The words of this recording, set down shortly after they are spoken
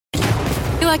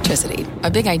Electricity,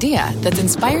 a big idea that's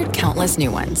inspired countless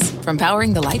new ones. From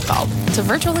powering the light bulb to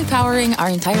virtually powering our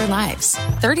entire lives.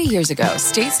 30 years ago,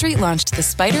 State Street launched the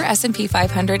SPDR S&P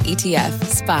 500 ETF,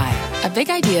 SPY. A big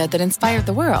idea that inspired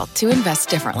the world to invest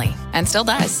differently. And still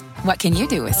does. What can you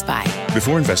do with SPY?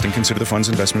 Before investing, consider the fund's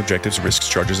investment objectives, risks,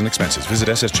 charges, and expenses. Visit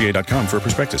ssga.com for a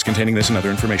prospectus containing this and other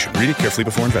information. Read it carefully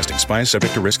before investing. SPY is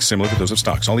subject to risks similar to those of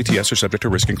stocks. All ETFs are subject to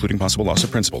risk, including possible loss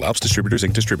of principal. Alps Distributors,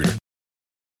 Inc. Distributor.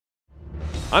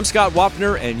 I'm Scott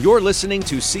Wapner, and you're listening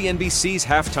to CNBC's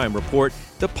Halftime Report,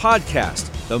 the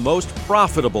podcast, the most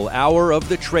profitable hour of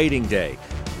the trading day.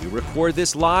 We record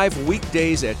this live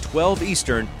weekdays at 12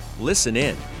 Eastern. Listen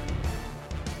in.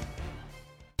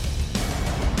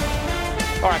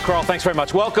 All right, Carl, thanks very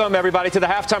much. Welcome, everybody, to the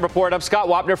Halftime Report. I'm Scott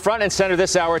Wapner, front and center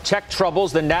this hour. Tech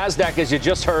troubles. The NASDAQ, as you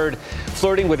just heard,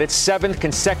 flirting with its seventh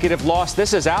consecutive loss.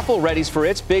 This is Apple readies for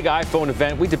its big iPhone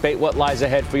event. We debate what lies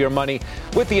ahead for your money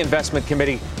with the investment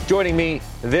committee. Joining me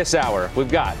this hour,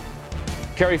 we've got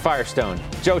Carrie Firestone,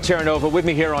 Joe Terranova, with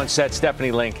me here on set,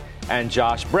 Stephanie Link, and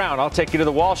Josh Brown. I'll take you to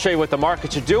the wall, show you what the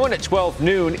markets are doing at 12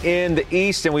 noon in the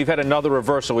East, and we've had another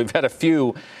reversal. We've had a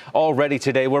few already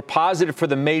today. We're positive for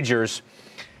the majors.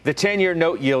 The 10-year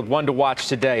note yield, one to watch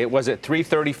today. It was at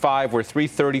 335 or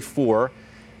 334.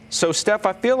 So, Steph,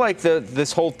 I feel like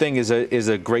this whole thing is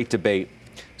a great debate.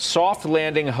 Soft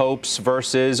landing hopes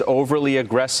versus overly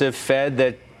aggressive Fed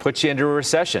that puts you into a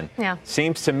recession. Yeah.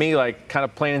 Seems to me like kind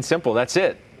of plain and simple. That's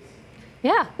it.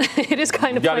 Yeah, it is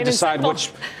kind of plain and simple.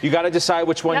 You got to decide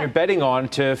which one you're betting on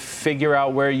to figure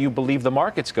out where you believe the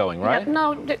market's going, right? Yeah,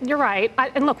 no, you're right.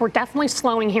 And look, we're definitely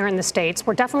slowing here in the States.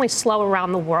 We're definitely slow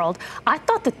around the world. I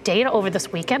thought the data over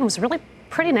this weekend was really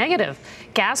pretty negative.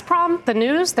 Gazprom, the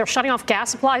news, they're shutting off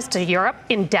gas supplies to Europe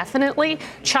indefinitely.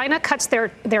 China cuts their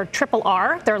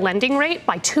RRR, their lending rate,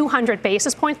 by 200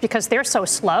 basis points because they're so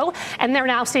slow. And they're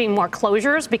now seeing more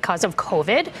closures because of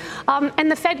COVID.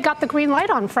 And the Fed got the green light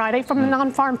on Friday from the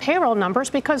non-farm payroll numbers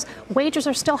because wages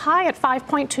are still high at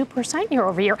 5.2% year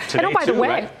over year. Today, and by the way,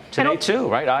 right? Today too,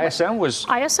 right? ISM was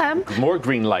more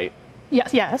green light.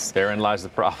 Yes. Therein lies the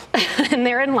problem. And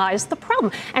therein lies the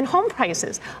problem. And home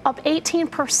prices up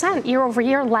 18% year over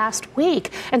year last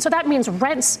week. And so that means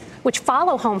rents, which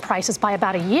follow home prices by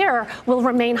about a year, will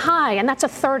remain high. And that's a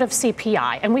third of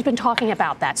CPI. And we've been talking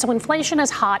about that. So inflation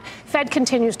is hot. Fed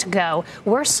continues to go.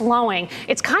 We're slowing.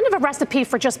 It's kind of a recipe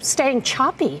for just staying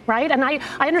choppy, right? And I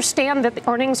understand that the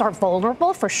earnings are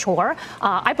vulnerable for sure.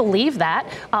 I believe that.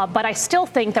 But I still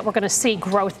think that we're going to see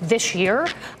growth this year.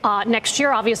 Next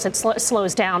year, obviously, it's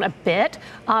slows down a bit,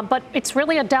 but it's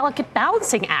really a delicate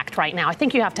balancing act right now. I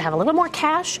think you have to have a little more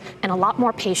cash and a lot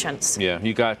more patience. Yeah,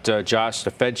 you got Josh,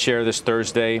 the Fed chair this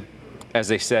Thursday. As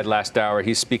they said last hour,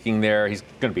 he's speaking there. He's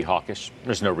going to be hawkish.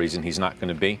 There's no reason he's not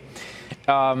going to be.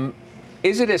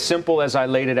 Is it as simple as I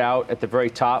laid it out at the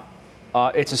very top?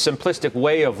 It's a simplistic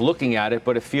way of looking at it,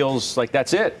 but it feels like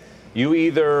that's it. You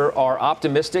either are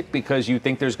optimistic because you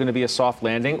think there's going to be a soft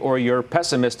landing, or you're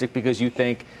pessimistic because you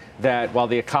think that while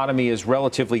the economy is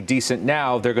relatively decent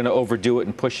now, they're going to overdo it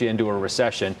and push you into a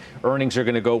recession. Earnings are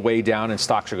going to go way down and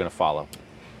stocks are going to follow.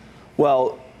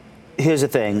 Well, here's the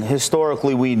thing.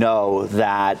 Historically, we know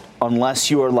that unless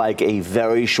you're like a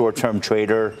very short-term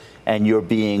trader and you're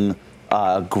being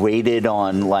graded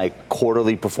on like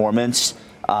quarterly performance,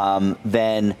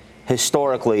 then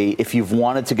historically, if you've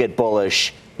wanted to get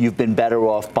bullish, you've been better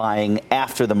off buying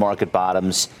after the market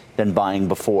bottoms than buying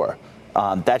before.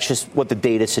 That's just what the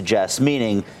data suggests,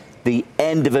 meaning the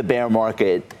end of a bear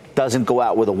market doesn't go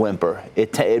out with a whimper.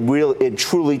 It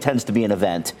truly tends to be an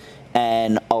event.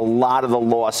 And a lot of the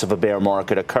loss of a bear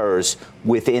market occurs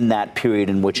within that period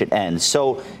in which it ends.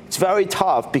 So it's very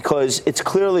tough because it's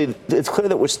clear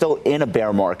that we're still in a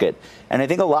bear market. And I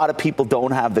think a lot of people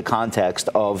don't have the context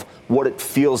of what it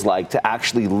feels like to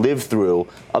actually live through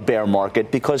a bear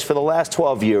market, because for the last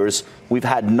 12 years, we've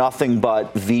had nothing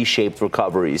but V-shaped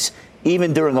recoveries.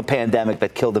 Even during a pandemic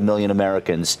that killed 1 million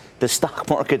Americans, the stock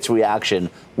market's reaction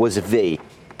was a V.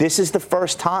 This is the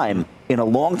first time in a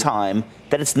long time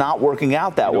that it's not working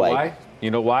out that way. Why?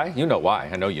 You know why? You know why.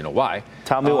 I know you know why.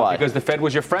 Tell me why. Because the Fed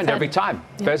was your friend every time.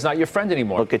 The Fed's not your friend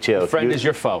anymore. Look at you. The friend is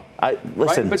your foe.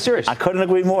 Listen, right? But seriously. I couldn't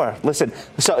agree more. Listen,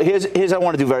 so here's what I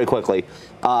want to do very quickly.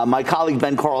 My colleague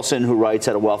Ben Carlson, who writes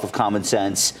at A Wealth of Common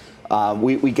Sense,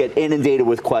 we get inundated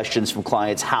with questions from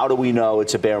clients. How do we know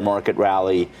it's a bear market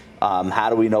rally?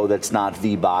 How do we know that's not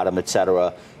the bottom, et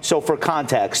cetera? So for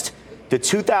context, the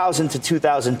 2000 to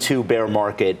 2002 bear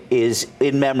market is,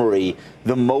 in memory,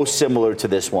 the most similar to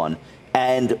this one.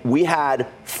 And we had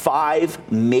 5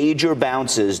 major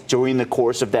bounces during the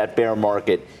course of that bear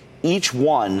market, each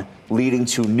one leading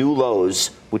to new lows,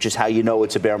 which is how you know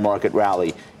it's a bear market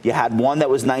rally. You had one that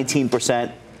was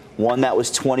 19%, one that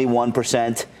was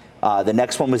 21%, the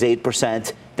next one was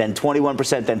 8%, then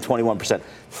 21%, then 21%.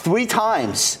 3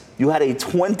 times you had a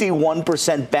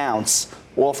 21% bounce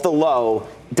off the low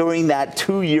during that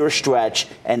 2-year stretch,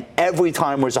 and every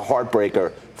time was a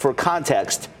heartbreaker. For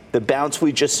context, the bounce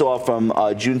we just saw from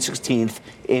June 16th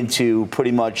into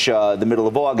pretty much the middle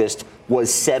of August was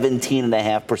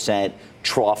 17.5%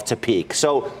 trough to peak.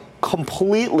 So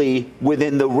completely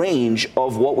within the range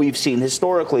of what we've seen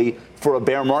historically for a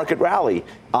bear market rally.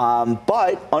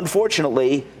 But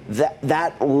unfortunately,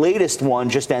 that latest one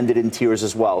just ended in tears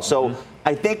as well. So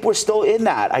I think we're still in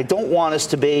that. I don't want us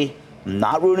to be. I'm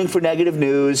not rooting for negative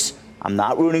news. I'm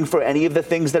not rooting for any of the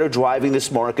things that are driving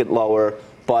this market lower.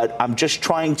 But I'm just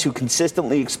trying to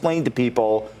consistently explain to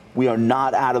people we are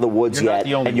not out of the woods yet,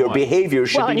 and your behavior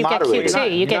should be moderated.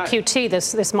 Well, you get QT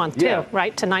this month too,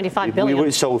 right? To $95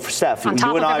 billion. So, Steph, on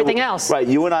top of everything else, right?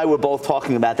 You and I were both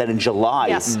talking about that in July,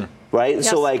 yes. Right? Yes.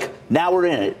 So, now we're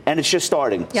in it, and it's just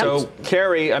starting. Yep. So,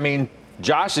 Carrie, I mean,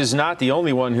 Josh is not the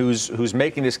only one who's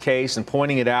making this case and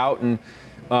pointing it out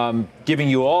and giving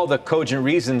you all the cogent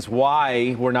reasons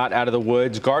why we're not out of the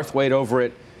woods. Garth Wade over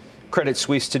at Credit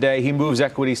Suisse today, he moves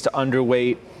equities to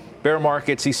underweight. Bear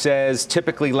markets, he says,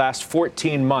 typically last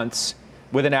 14 months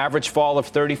with an average fall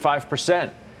of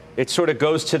 35%. It sort of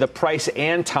goes to the price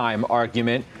and time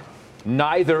argument,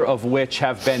 neither of which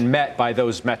have been met by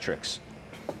those metrics.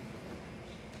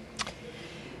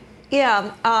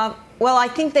 Yeah, well, I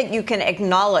think that you can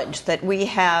acknowledge that we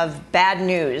have bad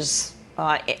news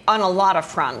on a lot of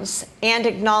fronts and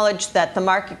acknowledge that the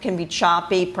market can be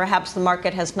choppy. Perhaps the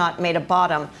market has not made a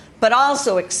bottom, but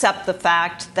also accept the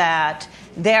fact that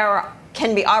there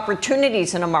can be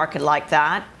opportunities in a market like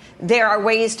that. There are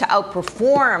ways to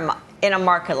outperform in a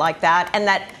market like that, and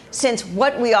that since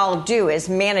what we all do is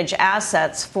manage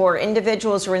assets for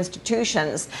individuals or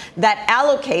institutions that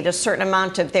allocate a certain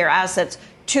amount of their assets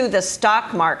to the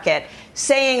stock market,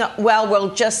 saying, well,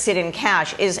 we'll just sit in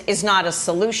cash is not a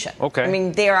solution. Okay. I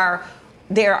mean, there are,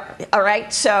 all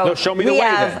right, so no, show me the way,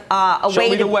 have a show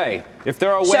way me the way. If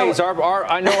there are ways,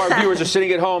 I know our viewers are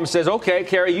sitting at home and says, okay,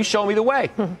 Carrie, you show me the way.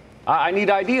 I need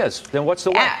ideas. Then what's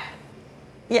the way?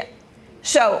 Yeah.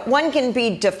 So one can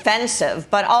be defensive,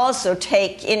 but also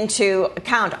take into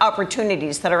account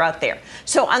opportunities that are out there.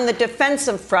 So on the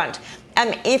defensive front,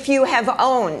 if you have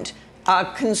owned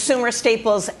consumer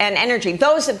staples and energy,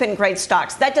 those have been great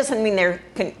stocks. That doesn't mean they're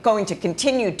going to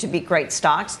continue to be great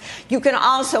stocks. You can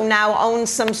also now own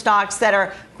some stocks that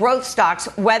are growth stocks,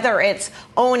 whether it's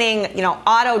owning,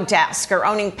 Autodesk or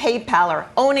owning PayPal or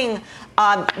owning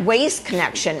Waste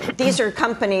Connection. These are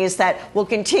companies that will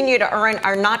continue to earn,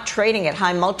 are not trading at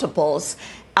high multiples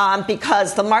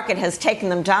because the market has taken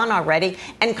them down already,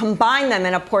 and combine them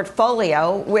in a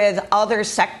portfolio with other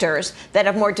sectors that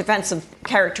have more defensive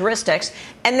characteristics.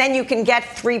 And then you can get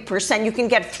 3%. You can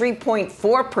get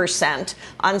 3.4%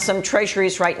 on some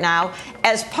treasuries right now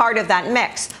as part of that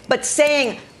mix. But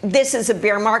saying this is a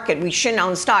bear market, we shouldn't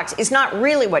own stocks, is not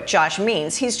really what Josh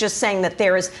means. He's just saying that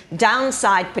there is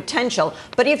downside potential.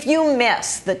 But if you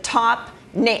miss the top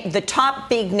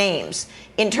big names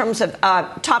in terms of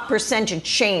top percentage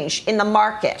change in the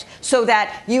market, so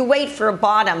that you wait for a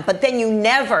bottom, but then you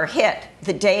never hit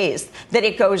the days that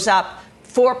it goes up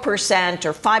 4%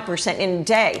 or 5% in a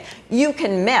day, you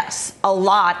can miss a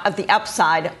lot of the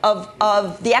upside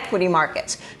of the equity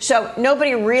markets. So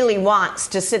nobody really wants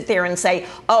to sit there and say,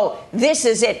 oh, this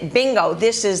is it, bingo,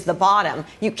 this is the bottom.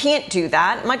 You can't do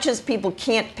that, much as people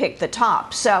can't pick the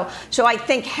top. So I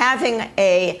think having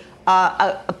a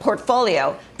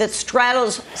portfolio that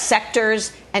straddles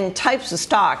sectors and types of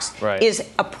stocks is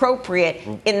appropriate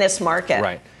in this market.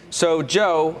 Right. So,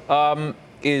 Joe,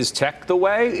 is tech the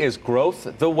way? Is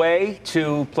growth the way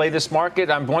to play this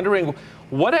market? I'm wondering,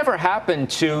 whatever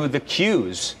happened to the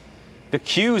Qs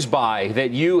buy that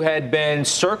you had been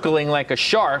circling like a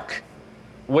shark,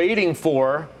 waiting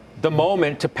for the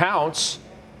moment to pounce,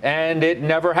 and it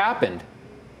never happened?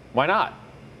 Why not?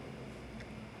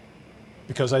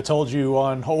 Because I told you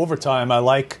on Overtime, I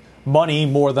like money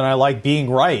more than I like being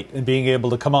right and being able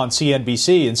to come on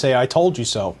CNBC and say, I told you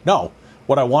so. No.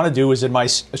 What I want to do is in my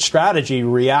strategy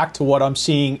react to what I'm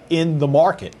seeing in the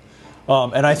market.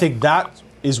 And I think that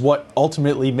is what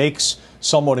ultimately makes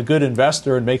someone a good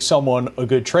investor and makes someone a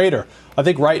good trader. I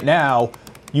think right now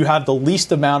you have the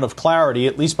least amount of clarity,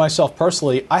 at least myself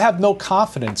personally. I have no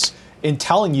confidence in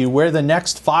telling you where the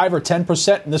next 5 or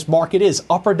 10% in this market is,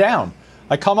 up or down.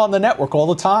 I come on the network all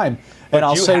the time, and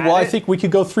I'll say, well, I think we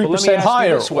could go 3%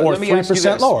 higher or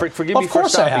 3% lower. Forgive me of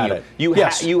course for I had it.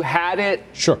 You had it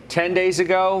 10 days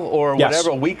ago or whatever,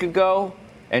 a week ago,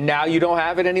 and now you don't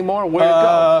have it anymore? Where'd it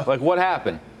go? Like, what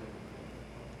happened?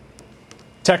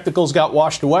 Technicals got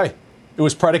washed away. It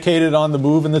was predicated on the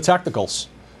move in the technicals,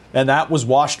 and that was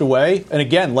washed away. And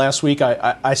again, last week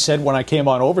I said when I came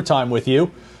on Overtime with you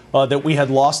that we had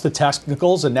lost the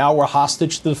technicals, and now we're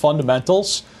hostage to the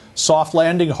fundamentals. Soft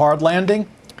landing, hard landing.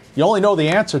 You only know the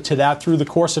answer to that through the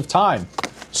course of time.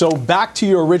 So back to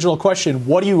your original question,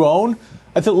 what do you own?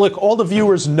 I think, look, all the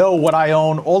viewers know what I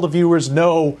own. All the viewers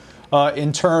know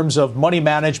in terms of money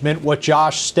management, what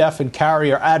Josh, Steph, and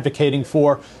Carrie are advocating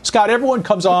for. Scott, everyone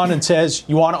comes on and says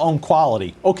you want to own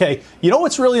quality. Okay, you know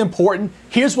what's really important?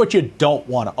 Here's what you don't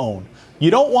want to own. You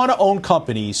don't want to own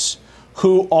companies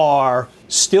who are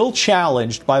still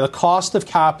challenged by the cost of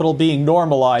capital being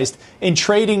normalized and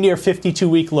trading near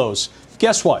 52-week lows.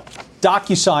 Guess what?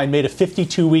 DocuSign made a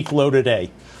 52-week low today.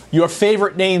 Your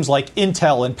favorite names like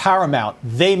Intel and Paramount,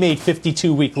 they made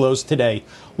 52-week lows today.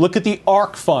 Look at the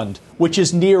ARK fund, which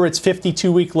is near its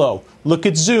 52-week low. Look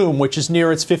at Zoom, which is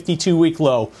near its 52-week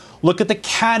low. Look at the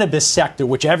cannabis sector,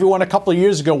 which everyone a couple of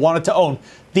years ago wanted to own.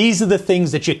 These are the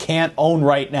things that you can't own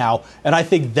right now. And I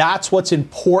think that's what's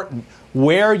important,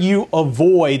 where you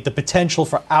avoid the potential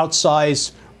for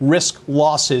outsized risk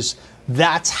losses.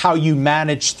 That's how you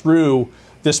manage through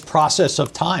this process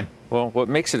of time. Well, what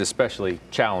makes it especially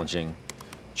challenging,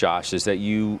 Josh, is that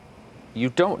you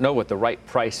don't know what the right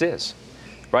price is,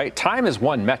 right? Time is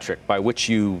one metric by which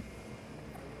you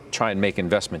try and make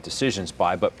investment decisions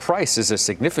by, but price is a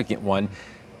significant one,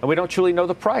 and we don't truly know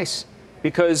the price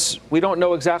because we don't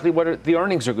know exactly what the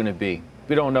earnings are going to be.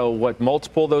 We don't know what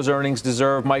multiple those earnings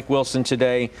deserve. Mike Wilson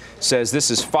today says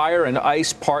this is Fire and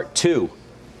Ice Part 2,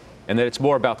 and that it's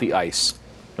more about the ice.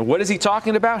 And what is he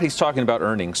talking about? He's talking about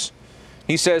earnings.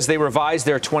 He says they revised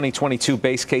their 2022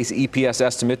 base case EPS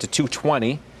estimate to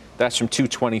 220. That's from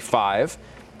 225.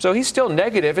 So he's still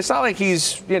negative. It's not like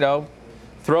he's,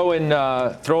 throwing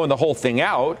the whole thing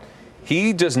out.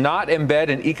 He does not embed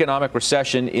an economic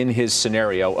recession in his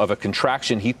scenario of a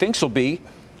contraction he thinks will be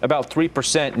about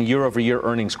 3% in year-over-year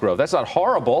earnings growth. That's not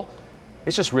horrible.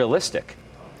 It's just realistic.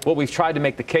 What we've tried to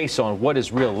make the case on what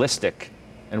is realistic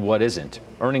and what isn't.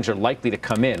 Earnings are likely to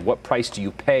come in. What price do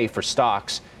you pay for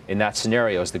stocks in that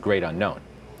scenario is the great unknown.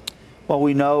 Well,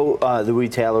 we know the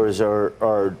retailers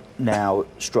are now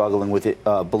struggling with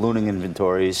ballooning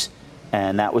inventories,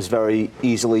 and that was very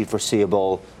easily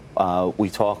foreseeable. We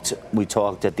talked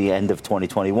at the end of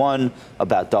 2021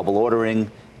 about double ordering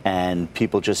and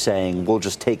people just saying, we'll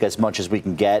just take as much as we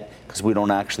can get because we don't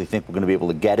actually think we're going to be able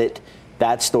to get it.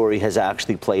 That story has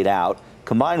actually played out,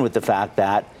 combined with the fact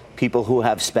that people who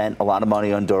have spent a lot of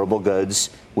money on durable goods,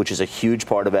 which is a huge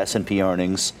part of S&P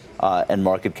earnings and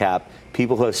market cap,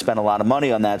 people who have spent a lot of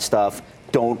money on that stuff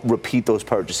don't repeat those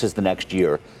purchases the next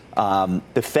year.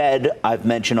 The Fed, I've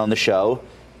mentioned on the show,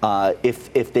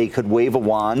 if they could wave a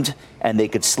wand and they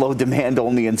could slow demand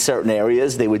only in certain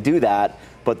areas, they would do that.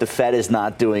 But the Fed is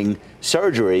not doing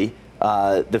surgery.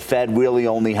 The Fed really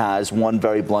only has one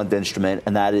very blunt instrument,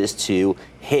 and that is to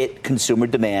hit consumer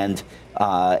demand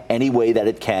any way that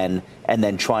it can, and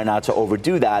then try not to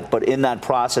overdo that. But in that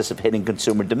process of hitting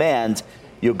consumer demand,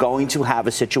 you're going to have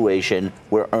a situation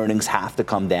where earnings have to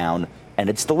come down, and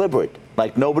it's deliberate.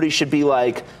 Like, nobody should be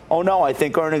like, oh, no, I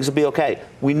think earnings will be okay.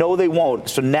 We know they won't.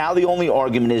 So now the only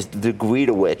argument is the degree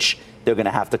to which they're going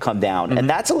to have to come down. Mm-hmm.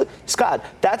 And Scott,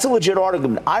 that's a legit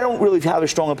argument. I don't really have a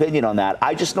strong opinion on that.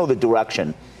 I just know the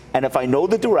direction. And if I know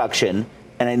the direction,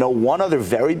 and I know one other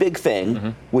very big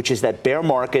thing, which is that bear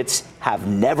markets have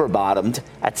never bottomed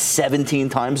at 17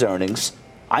 times earnings.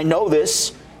 I know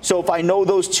this. So if I know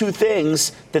those two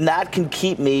things, then that can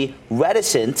keep me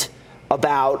reticent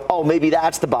about, oh, maybe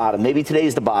that's the bottom. Maybe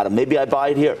today's the bottom. Maybe I buy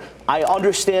it here. I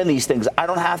understand these things. I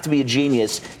don't have to be a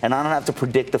genius, and I don't have to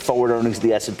predict the forward earnings of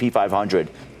the S&P 500.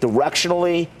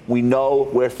 Directionally, we know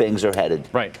where things are headed.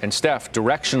 Right. And Steph,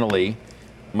 directionally,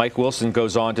 Mike Wilson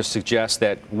goes on to suggest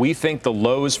that we think the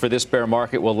lows for this bear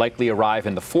market will likely arrive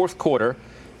in the fourth quarter.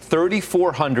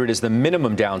 3,400 is the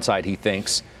minimum downside, he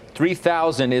thinks.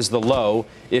 3,000 is the low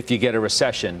if you get a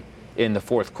recession in the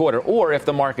fourth quarter, or if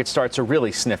the market starts to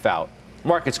really sniff out. The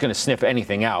market's going to sniff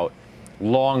anything out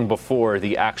long before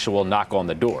the actual knock on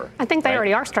the door. I think they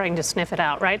already are starting to sniff it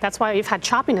out, right? That's why we've had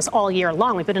choppiness all year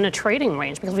long. We've been in a trading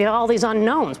range because we have all these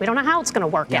unknowns. We don't know how it's going to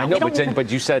work out. I know,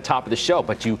 but you said at the top of the show,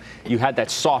 but you had that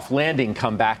soft landing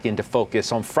come back into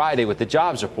focus on Friday with the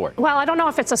jobs report. Well, I don't know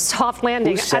if it's a soft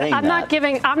landing. I'm not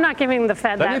giving the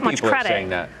Fed that much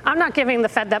credit. I'm not giving the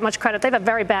Fed that much credit. They have a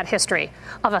very bad history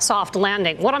of a soft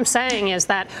landing. What I'm saying is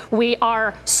that we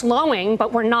are slowing,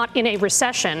 but we're not in a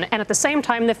recession. And at the same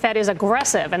time, the Fed is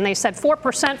aggressive. And they said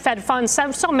 4% Fed funds.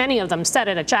 So many of them said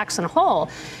it at Jackson Hole.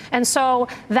 And so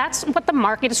that's what the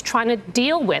market is trying to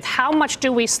deal with. How much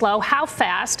do we slow? How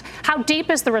fast? How deep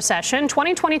is the recession?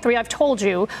 2023, I've told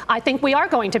you, I think we are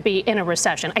going to be in a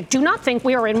recession. I do not think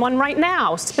we are in one right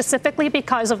now, specifically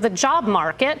because of the job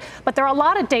market. But there are a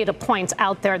lot of data points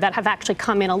out there that have actually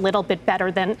come in a little bit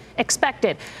better than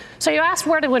expected. So you asked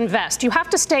where to invest. You have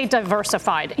to stay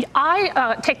diversified.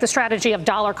 I take the strategy of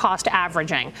dollar cost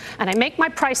averaging, and I make my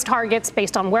price targets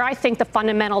based on where I think the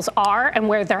fundamentals are and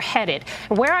where they're headed.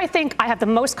 And where I think I have the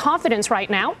most confidence right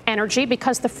now, energy,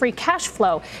 because the free cash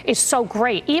flow is so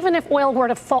great. Even if oil were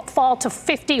to fall to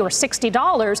 $50 or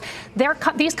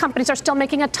 $60, these companies are still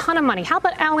making a ton of money. How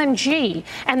about LNG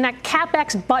and that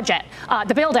CapEx budget,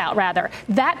 the build out rather?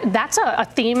 That's a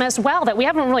theme as well that we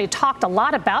haven't really talked a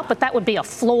lot about, but that would be a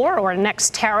floor or a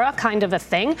NextEra kind of a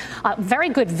thing. Very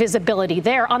good visibility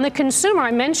there. On the consumer,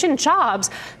 I mentioned jobs.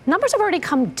 Numbers have already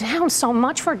come down so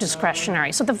much for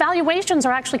discretionary. So the valuations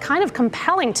are actually kind of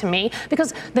compelling to me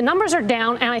because the numbers are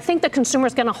down, and I think the consumer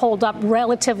is going to hold up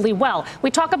relatively well.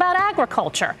 We talk about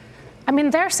agriculture. I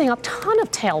mean, they're seeing a ton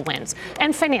of tailwinds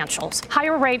and financials.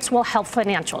 Higher rates will help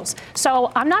financials.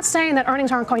 So I'm not saying that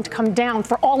earnings aren't going to come down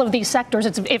for all of these sectors.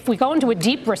 If we go into a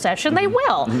deep recession, they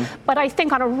will. But I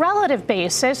think on a relative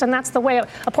basis, and that's the way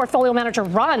a portfolio manager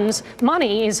runs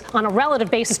money, is on a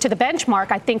relative basis to the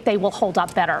benchmark, I think they will hold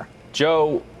up better.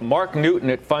 Joe, Mark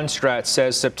Newton at Fundstrat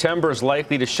says September is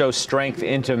likely to show strength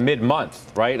into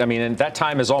mid-month, right? I mean, and that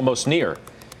time is almost near.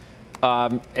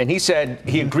 And he said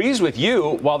he agrees with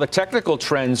you. While the technical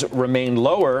trends remain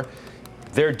lower,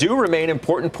 there do remain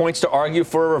important points to argue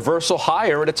for a reversal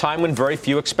higher at a time when very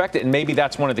few expect it. And maybe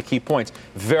that's one of the key points.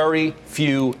 Very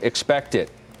few expect it.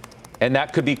 And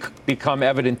that could become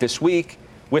evident this week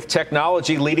with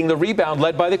technology leading the rebound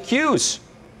led by the Qs.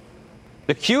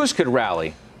 The Qs could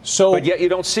rally, but yet you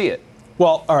don't see it.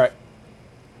 Well, all right.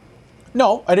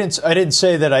 No, I didn't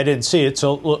say that I didn't see it.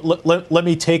 So let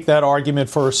me take that argument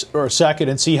for a second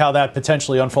and see how that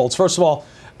potentially unfolds. First of all,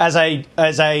 as I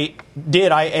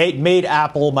made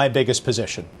Apple my biggest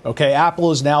position. Okay, Apple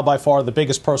is now by far the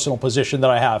biggest personal position that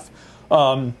I have.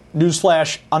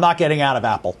 Newsflash, I'm not getting out of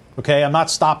Apple. Okay, I'm not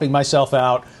stopping myself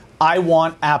out. I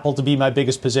want Apple to be my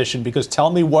biggest position because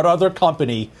tell me what other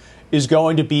company is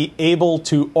going to be able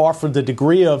to offer the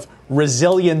degree of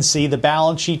resiliency, the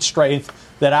balance sheet strength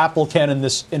that Apple can in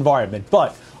this environment.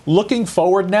 But looking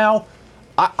forward now,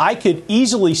 I could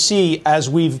easily see as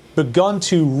we've begun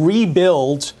to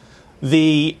rebuild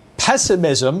the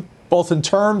pessimism, both in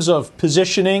terms of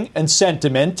positioning and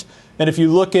sentiment. And if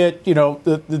you look at,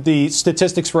 the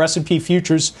statistics for S&P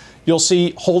futures, you'll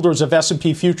see holders of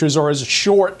S&P futures are as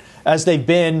short as they've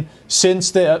been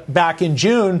since back in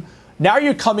June. Now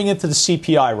you're coming into the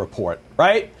CPI report,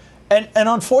 right? And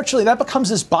unfortunately, that becomes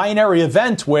this binary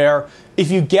event where if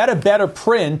you get a better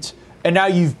print and now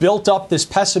you've built up this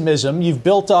pessimism, you've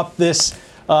built up this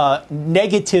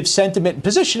negative sentiment and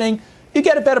positioning, you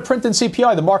get a better print than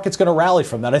CPI. The market's going to rally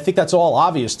from that. I think that's all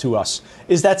obvious to us.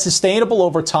 Is that sustainable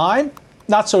over time?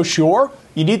 Not so sure.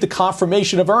 You need the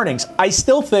confirmation of earnings. I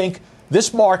still think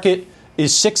this market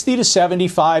is 60 to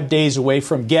 75 days away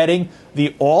from getting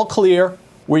the all clear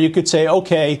where you could say,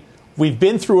 okay, we've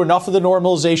been through enough of the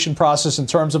normalization process in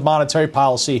terms of monetary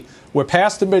policy. We're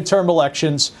past the midterm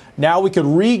elections. Now we could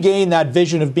regain that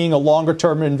vision of being a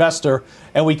longer-term investor,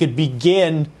 and we could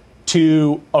begin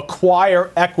to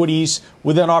acquire equities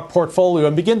within our portfolio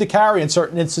and begin to carry, in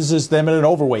certain instances, them at an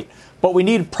overweight. But we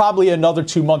need probably another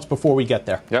 2 months before we get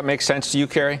there. That makes sense to you,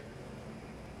 Carrie?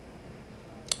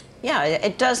 Yeah,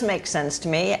 it does make sense to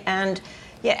me. And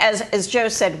yeah, as Joe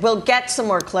said, we'll get some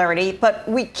more clarity, but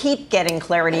we keep getting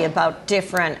clarity about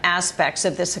different aspects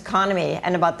of this economy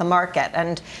and about the market.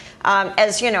 And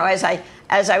as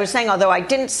I was saying, although I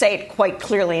didn't say it quite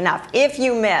clearly enough, if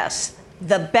you miss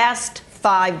the best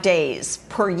 5 days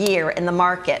per year in the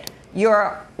market,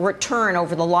 your return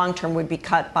over the long term would be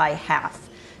cut by half.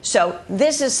 So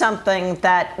this is something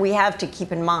that we have to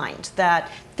keep in mind, that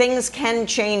things can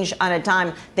change on a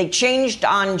dime. They changed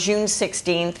on June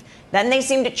 16th. Then they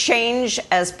seem to change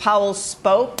as Powell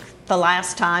spoke the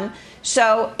last time.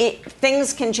 So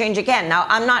things can change again. Now,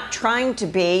 I'm not trying to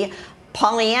be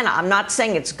Pollyanna. I'm not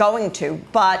saying it's going to,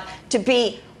 but to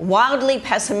be wildly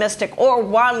pessimistic or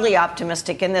wildly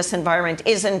optimistic in this environment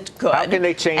isn't good. How can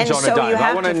they change and on so a dime?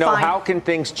 I want to know, how can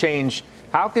things change?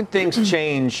 How can things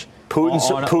change?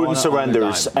 Putin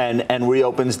surrenders and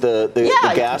reopens the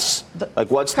gas.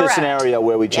 Like, what's the scenario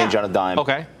where we change on a dime?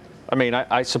 Okay. I mean,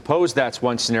 I suppose that's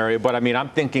one scenario, but I mean, I'm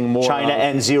thinking more. China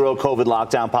and zero COVID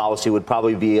lockdown policy would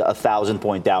probably be a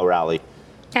 1,000-point Dow rally.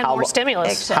 And more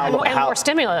stimulus. And more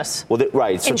stimulus. Well,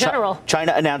 right. So in general.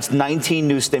 China announced 19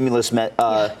 new stimulus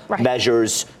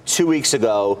measures 2 weeks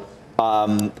ago.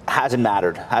 Hasn't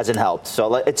mattered, hasn't helped.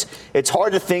 So it's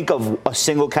hard to think of a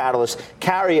single catalyst.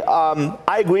 Carrie,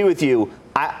 I agree with you.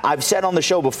 I've said on the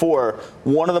show before,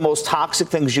 one of the most toxic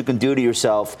things you can do to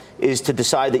yourself is to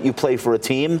decide that you play for a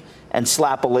team and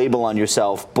slap a label on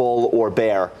yourself, bull or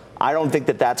bear. I don't think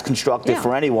that that's constructive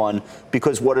for anyone,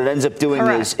 because what it ends up doing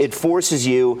is it forces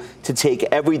you to take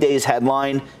every day's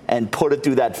headline and put it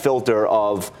through that filter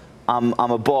of I'm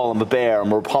a bull, I'm a bear,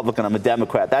 I'm a Republican, I'm a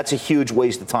Democrat. That's a huge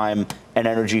waste of time and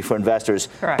energy for investors.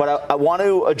 Correct. But I want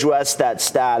to address that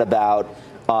stat about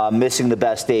missing the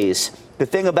best days. The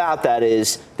thing about that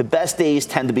is the best days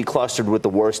tend to be clustered with the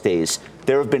worst days.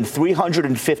 There have been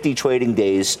 350 trading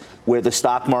days where the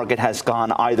stock market has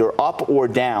gone either up or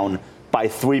down by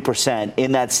 3%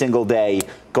 in that single day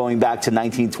going back to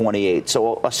 1928.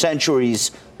 So a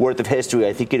century's worth of history.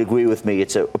 I think you'd agree with me.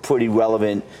 It's a pretty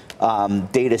relevant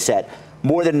data set.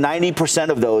 More than 90%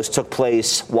 of those took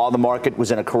place while the market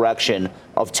was in a correction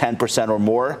of 10% or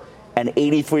more, and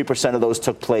 83% of those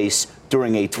took place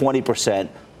during a 20%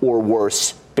 or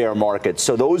worse bear market.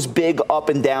 So those big up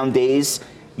and down days,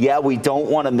 we don't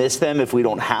want to miss them if we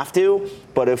don't have to,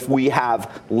 but if we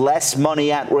have less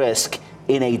money at risk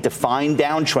in a defined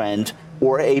downtrend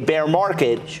or a bear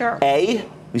market, A,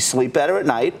 we sleep better at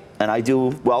night, and I do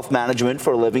wealth management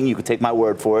for a living. You can take my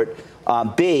word for it.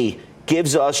 B,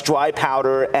 gives us dry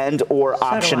powder and or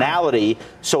optionality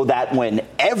so that when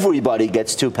everybody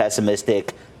gets too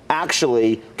pessimistic,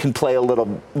 actually can play a little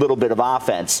bit of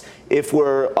offense. If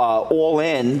we're all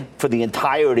in for the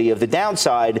entirety of the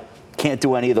downside, can't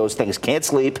do any of those things. Can't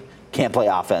sleep, can't play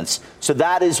offense. So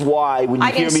that is why when you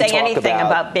hear me talk about... I didn't say anything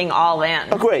about being all in.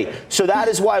 Oh, great. So that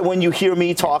is why when you hear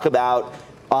me talk about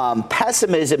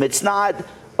pessimism, it's not,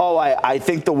 I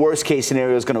think the worst case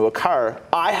scenario is going to occur.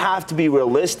 I have to be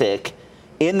realistic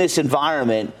in this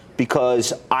environment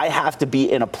because I have to be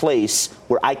in a place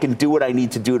where I can do what I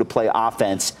need to do to play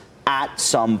offense at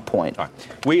some point. All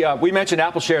right. We mentioned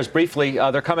Apple shares briefly.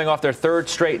 They're coming off their third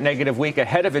straight negative week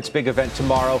ahead of its big event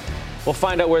tomorrow. We'll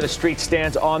find out where the street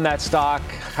stands on that stock,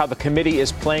 how the committee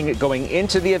is playing it going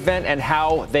into the event, and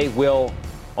how they will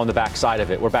on the backside of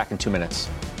it. We're back in 2 minutes.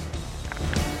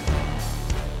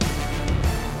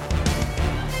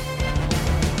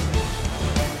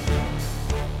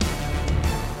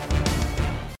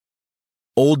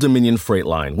 Old Dominion Freight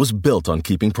Line was built on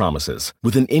keeping promises.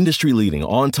 With an industry-leading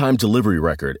on-time delivery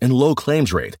record and low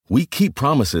claims rate, we keep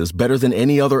promises better than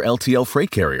any other LTL freight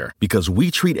carrier because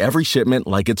we treat every shipment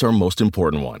like it's our most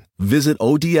important one. Visit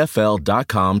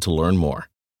odfl.com to learn more.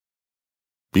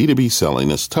 B2B selling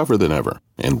is tougher than ever,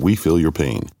 and we feel your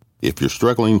pain. If you're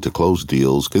struggling to close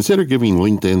deals, consider giving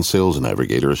LinkedIn Sales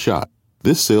Navigator a shot.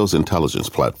 This sales intelligence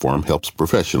platform helps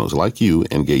professionals like you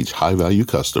engage high-value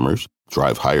customers,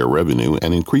 drive higher revenue,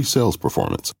 and increase sales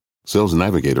performance. Sales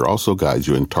Navigator also guides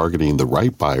you in targeting the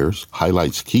right buyers,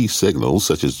 highlights key signals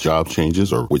such as job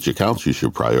changes or which accounts you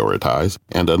should prioritize,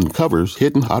 and uncovers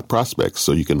hidden hot prospects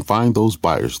so you can find those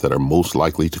buyers that are most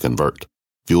likely to convert.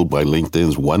 Fueled by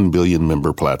LinkedIn's 1 billion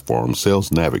member platform,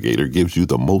 Sales Navigator gives you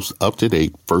the most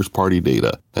up-to-date first-party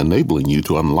data, enabling you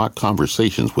to unlock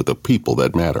conversations with the people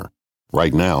that matter.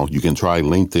 Right now, you can try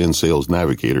LinkedIn Sales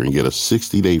Navigator and get a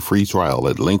 60-day free trial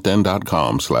at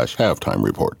linkedin.com/halftime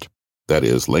report. That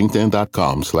is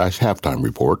linkedin.com/halftime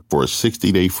report for a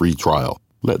 60-day free trial.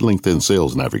 Let LinkedIn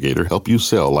Sales Navigator help you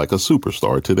sell like a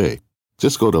superstar today.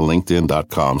 Just go to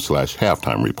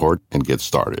linkedin.com/halftime report and get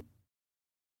started.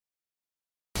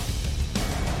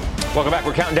 Welcome back.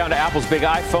 We're counting down to Apple's big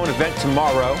iPhone event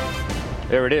tomorrow.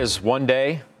 There it is. 1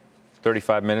 day,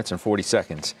 35 minutes and 40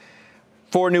 seconds.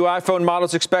 4 new iPhone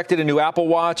models expected, a new Apple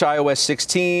Watch, iOS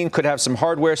 16, could have some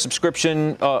hardware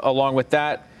subscription along with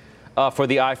that for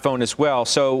the iPhone as well.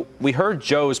 So we heard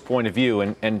Joe's point of view,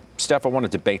 and Steph, I want to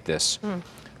debate this.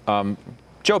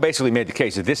 Joe basically made the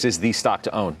case that this is the stock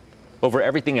to own over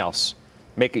everything else.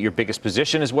 Make it your biggest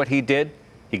position is what he did.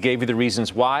 He gave you the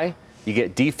reasons why. You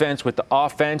get defense with the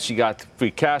offense. You got the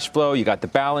free cash flow. You got the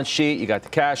balance sheet. You got the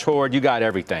cash hoard. You got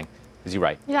everything. Is he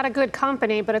right? You got a good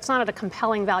company, but it's not at a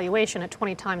compelling valuation at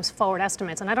 20 times forward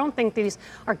estimates. And I don't think these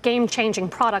are game-changing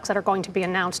products that are going to be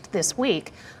announced this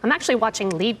week. I'm actually watching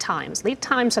lead times. Lead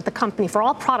times at the company for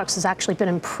all products has actually been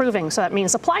improving, so that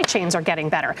means supply chains are getting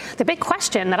better. The big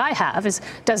question that I have is,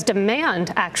 does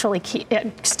demand actually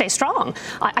stay strong?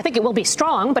 I think it will be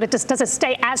strong, but does it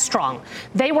stay as strong?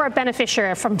 They were a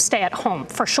beneficiary from stay-at-home,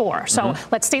 for sure. So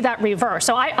let's see that reverse.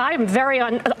 So I'm very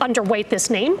underweight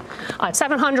this name.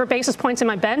 700 basis points in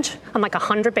my bench. I'm like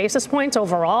 100 basis points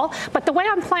overall. But the way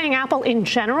I'm playing Apple in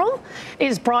general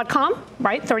is Broadcom,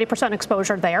 right? 30%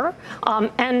 exposure there.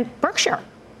 And Berkshire.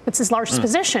 It's his largest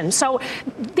position. So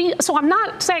I'm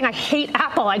not saying I hate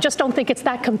Apple. I just don't think it's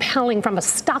that compelling from a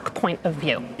stock point of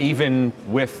view. Even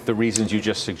with the reasons you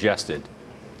just suggested,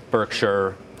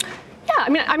 Berkshire. Yeah,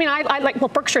 I like, well,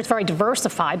 Berkshire is very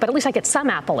diversified, but at least I get some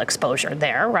Apple exposure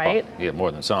there, right? Oh, you get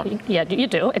more than some. Yeah, you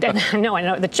do. I know.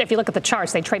 If you look at the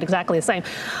charts, they trade exactly the same.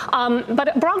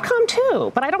 But Broadcom,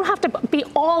 too. But I don't have to be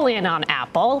all in on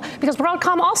Apple, because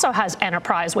Broadcom also has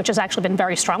enterprise, which has actually been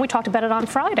very strong. We talked about it on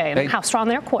Friday and how strong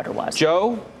their quarter was.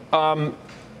 Joe,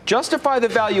 justify the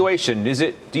valuation.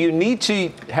 Do you need to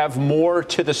have more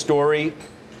to the story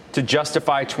to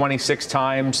justify 26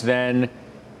 times than,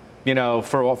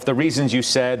 for the reasons you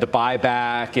said, the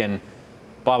buyback and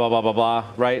blah, blah, blah, blah, blah,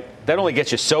 right? That only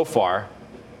gets you so far.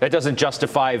 That doesn't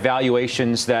justify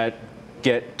valuations that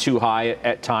get too high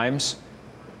at times.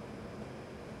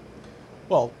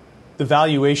 Well, the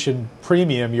valuation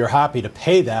premium, you're happy to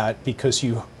pay that because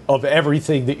of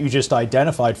everything that you just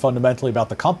identified fundamentally about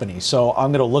the company. So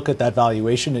I'm going to look at that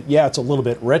valuation. Yeah, it's a little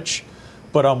bit rich,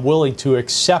 but I'm willing to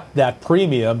accept that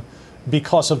premium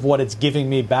because of what it's giving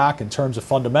me back in terms of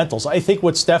fundamentals. I think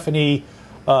what Stephanie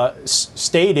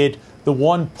stated, the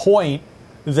one point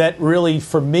that really,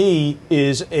 for me,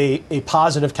 is a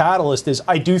positive catalyst is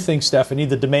I do think, Stephanie,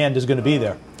 the demand is going to be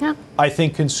there. Yeah. I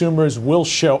think consumers will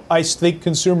show up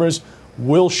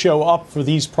for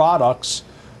these products,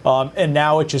 and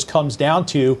now it just comes down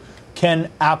to,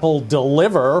 can Apple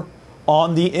deliver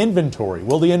on the inventory?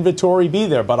 Will the inventory be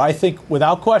there? But I think,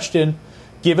 without question,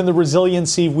 given the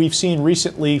resiliency we've seen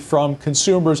recently from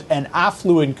consumers and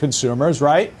affluent consumers,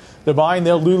 right? They're buying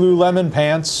their Lululemon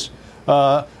pants,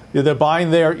 they're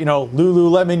buying their,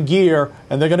 Lululemon gear,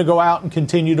 and they're going to go out and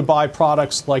continue to buy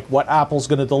products like what Apple's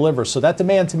going to deliver. So that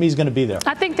demand to me is going to be there.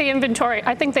 I think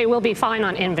they will be fine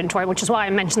on inventory, which is why I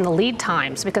mentioned the lead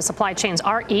times, because supply chains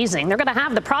are easing. They're going to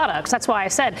have the products. That's why I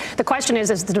said the question is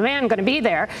the demand going to be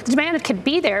there? The demand could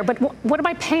be there, but what am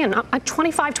I paying?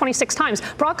 25, 26 times.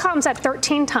 Broadcom's at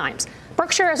 13 times.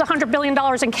 Berkshire has $100 billion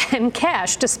in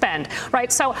cash to spend,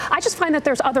 right? So I just find that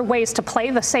there's other ways to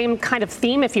play the same kind of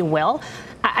theme, if you will.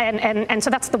 And so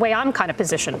that's the way I'm kind of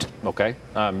positioned. Okay.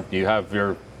 You have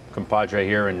your compadre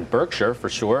here in Berkshire, for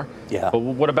sure. Yeah. But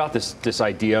what about this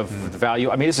idea of the value?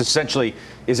 I mean, this essentially,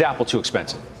 is Apple too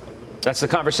expensive? That's the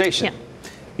conversation.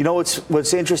 Yeah.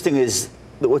 What's interesting is,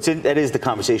 that is the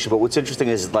conversation, but what's interesting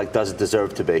is, does it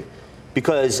deserve to be?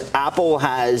 Because Apple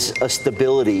has a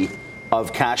stability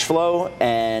of cash flow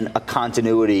and a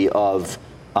continuity of,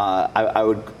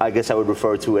 I guess I would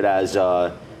refer to it as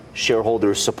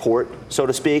shareholder support, so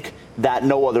to speak, that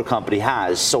no other company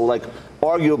has. So,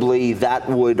 arguably, that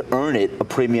would earn it a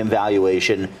premium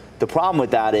valuation. The problem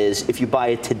with that is, if you buy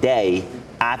it today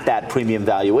at that premium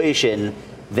valuation,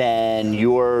 then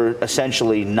you're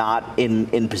essentially not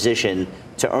in position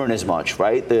to earn as much,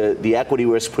 right? The equity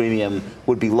risk premium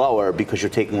would be lower because you're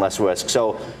taking less risk.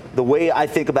 So the way I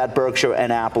think about Berkshire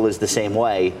and Apple is the same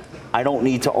way. I don't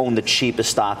need to own the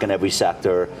cheapest stock in every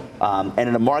sector. And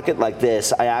in a market like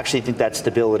this, I actually think that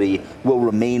stability will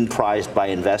remain prized by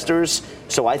investors.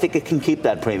 So I think it can keep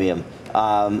that premium.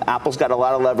 Apple's got a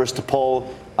lot of levers to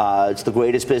pull. It's the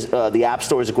greatest the App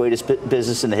Store is the greatest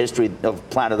business in the history of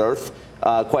planet Earth.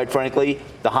 Quite frankly,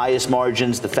 the highest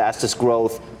margins, the fastest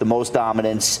growth, the most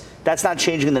dominance. That's not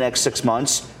changing in the next 6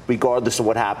 months, regardless of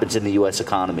what happens in the U.S.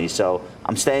 economy. So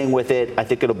I'm staying with it. I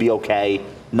think it'll be okay.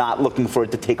 Not looking for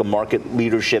it to take a market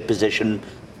leadership position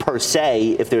per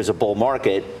se if there's a bull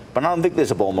market, but I don't think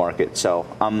there's a bull market. So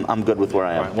I'm good with where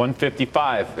I am. All right,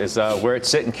 155 is where it's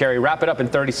sitting. Carrie, wrap it up in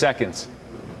 30 seconds.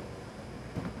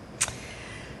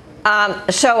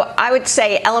 So I would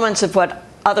say elements of what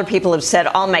other people have said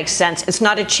all makes sense. It's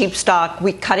not a cheap stock.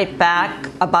 We cut it back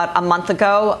about a month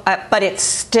ago, but it's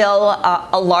still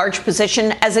a large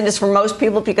position, as it is for most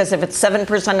people, because if it's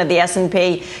 7% of the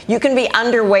S&P, you can be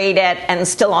underweight it and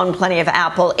still own plenty of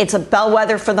Apple. It's a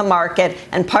bellwether for the market,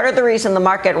 and part of the reason the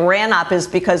market ran up is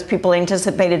because people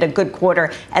anticipated a good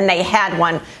quarter, and they had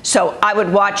one. So I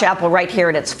would watch Apple right here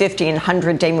at its 50 and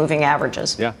 100-day moving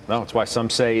averages. Yeah, no, that's why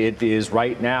some say it is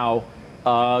right now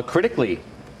critically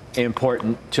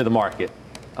important to the market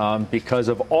because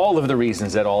of all of the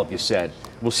reasons that all of you said.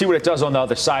 We'll see what it does on the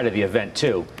other side of the event,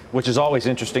 too, which is always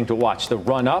interesting to watch. The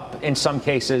run up in some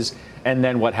cases and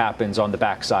then what happens on the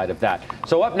backside of that.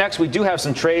 So up next, we do have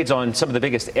some trades on some of the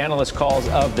biggest analyst calls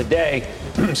of the day.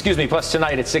 Excuse me. Plus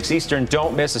tonight at 6 Eastern,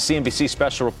 don't miss a CNBC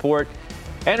special report.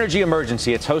 Energy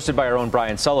Emergency. It's hosted by our own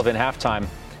Brian Sullivan. Halftime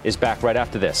is back right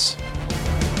after this.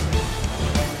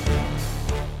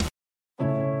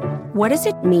 What does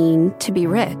it mean to be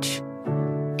rich?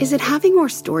 Is it having more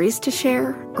stories to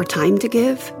share or time to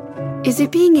give? Is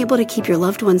it being able to keep your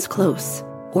loved ones close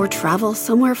or travel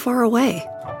somewhere far away?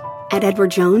 At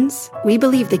Edward Jones, we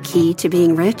believe the key to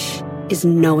being rich is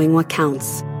knowing what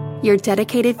counts. Your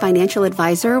dedicated financial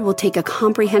advisor will take a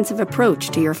comprehensive approach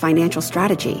to your financial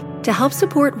strategy to help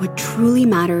support what truly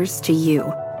matters to you.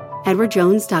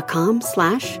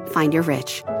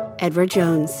 EdwardJones.com/findyourrich. Edward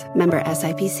Jones, member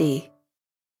SIPC.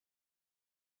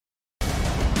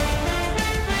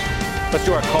 Let's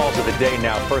do our calls of the day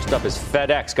now. First up is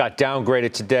FedEx got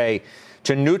downgraded today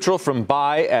to neutral from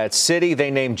buy at Citi. They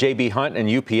named J.B. Hunt and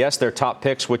UPS their top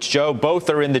picks, which, Joe, both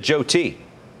are in the Joe T.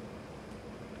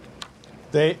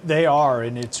 They are,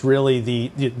 and it's really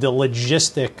the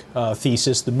logistic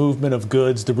thesis, the movement of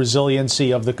goods, the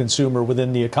resiliency of the consumer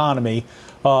within the economy.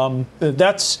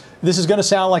 This is going to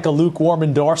sound like a lukewarm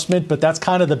endorsement, but that's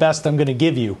kind of the best I'm going to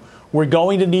give you. We're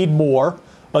going to need more.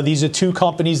 These are two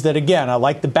companies that, again, I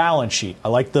like the balance sheet. I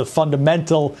like the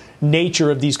fundamental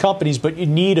nature of these companies, but you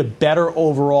need a better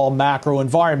overall macro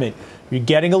environment. You're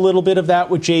getting a little bit of that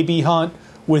with J.B. Hunt,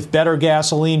 with better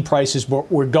gasoline prices,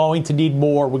 but we're going to need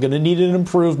more. We're going to need an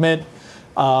improvement.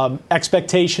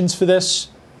 Expectations for this,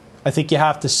 I think you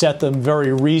have to set them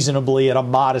very reasonably at a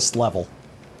modest level.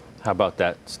 How about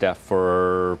that, Steph,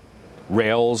 for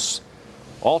rails,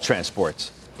 all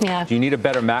transports? Yeah. Do you need a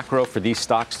better macro for these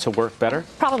stocks to work better?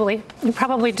 Probably. You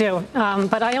probably do.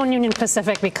 But I own Union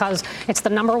Pacific because it's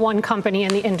the number one company in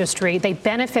the industry. They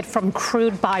benefit from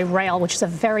crude by rail, which is a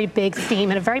very big theme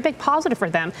and a very big positive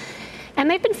for them. And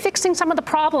they've been fixing some of the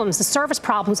problems, the service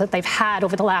problems that they've had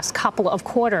over the last couple of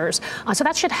quarters. So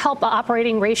that should help the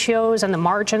operating ratios and the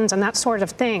margins and that sort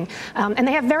of thing. And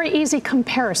they have very easy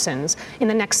comparisons in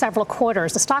the next several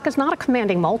quarters. The stock is not a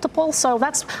commanding multiple, so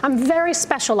I'm very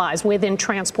specialized within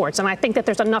transports. And I think that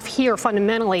there's enough here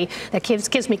fundamentally that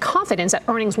gives me confidence that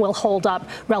earnings will hold up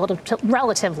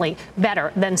relatively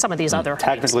better than some of these other.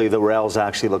 Technically, the rails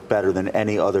actually look better than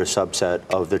any other subset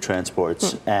of the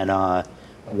transports. And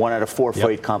 1 out of 4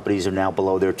 freight companies are now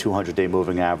below their 200-day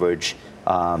moving average.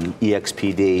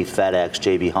 EXPD, FedEx,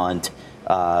 J.B. Hunt,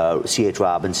 C.H.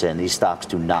 Robinson. These stocks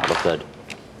do not look good.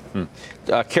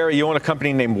 Carrie, you own a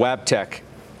company named Wabtec.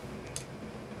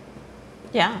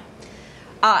 Yeah.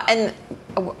 And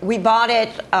we bought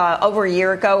it over a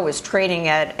year ago. It was trading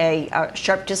at a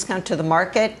sharp discount to the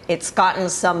market. It's gotten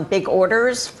some big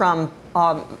orders from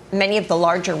many of the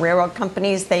larger railroad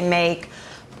companies. They make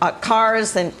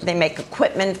cars, and they make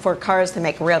equipment for cars, they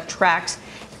make rail tracks,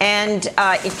 and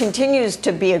it continues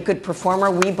to be a good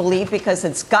performer, we believe, because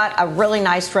it's got a really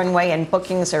nice runway and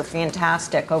bookings are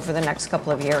fantastic over the next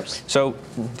couple of years. So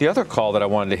the other call that I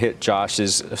wanted to hit, Josh,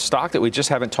 is a stock that we just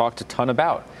haven't talked a ton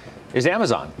about, is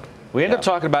Amazon. We end up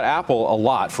talking about Apple a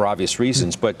lot for obvious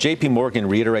reasons, but JP Morgan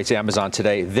reiterates Amazon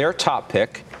today, their top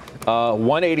pick.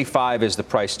 185 is the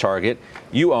price target.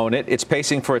 You own it. It's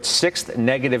pacing for its 6th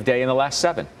negative day in the last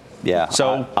 7. Yeah,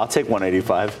 so I'll take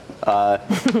 185.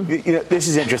 This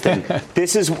is interesting.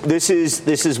 This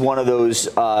is one of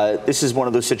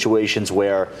those situations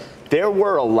where there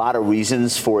were a lot of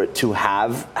reasons for it to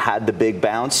have had the big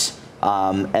bounce,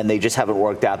 and they just haven't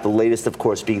worked out. The latest, of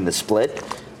course, being the split.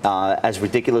 As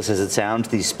ridiculous as it sounds,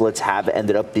 these splits have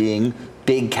ended up being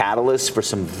big catalysts for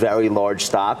some very large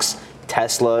stocks.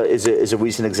 Tesla is a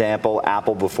recent example.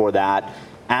 Apple before that.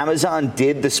 Amazon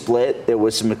did the split. There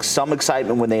was some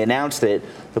excitement when they announced it.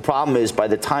 The problem is by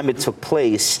the time it took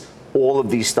place, all of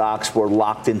these stocks were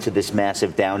locked into this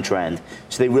massive downtrend.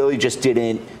 So they really just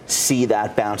didn't see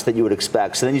that bounce that you would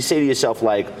expect. So then you say to yourself,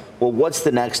 like, well, what's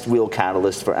the next real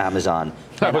catalyst for Amazon?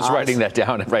 I was writing that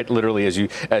down, right, literally as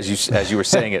you were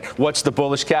saying it. What's the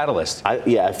bullish catalyst?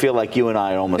 I feel like you and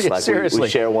I are almost like we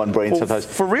share one brain sometimes.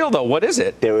 For real, though, what is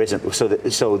it? There isn't. So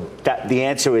the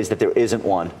answer is that there isn't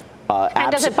one.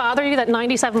 And does it bother you that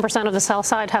 97% of the sell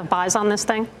side have buys on this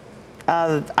thing?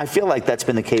 I feel like that's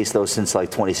been the case, though, since like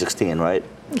 2016, right?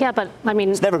 Yeah, but I mean,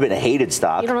 it's never been a hated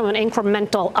stock. You don't have an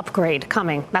incremental upgrade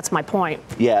coming. That's my point.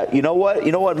 Yeah, you know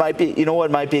what might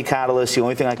be a catalyst. The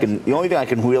only thing I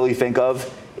can really think of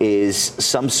is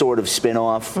some sort of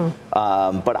spin-off.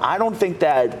 But I don't think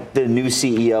that the new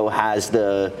CEO has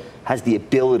the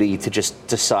ability to just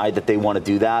decide that they want to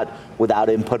do that without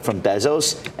input from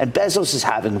Bezos. And Bezos is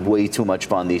having way too much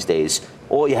fun these days.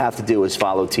 All you have to do is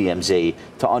follow TMZ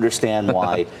to understand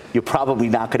why you're probably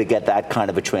not going to get that kind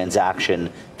of a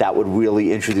transaction that would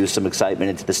really introduce some excitement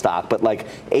into the stock. But like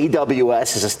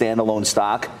AWS is a standalone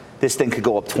stock. This thing could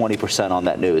go up 20% on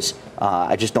that news.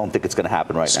 I just don't think it's going to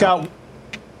happen right now.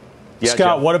 Yeah,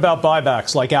 Scott, Joe. What about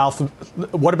buybacks like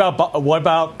Alphabet? What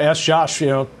about ask Josh,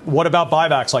 what about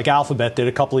buybacks like Alphabet did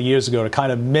a couple of years ago to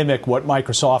kind of mimic what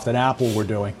Microsoft and Apple were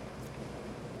doing?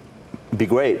 It'd be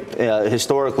great.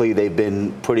 Historically, they've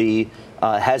been pretty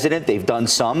hesitant. They've done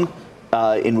some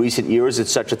in recent years.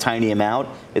 It's such a tiny amount.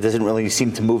 It doesn't really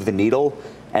seem to move the needle.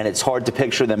 And it's hard to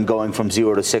picture them going from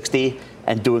 0 to 60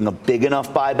 and doing a big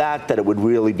enough buyback that it would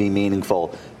really be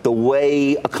meaningful. The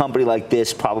way a company like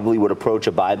this probably would approach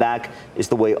a buyback is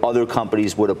the way other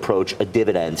companies would approach a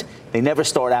dividend. They never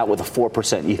start out with a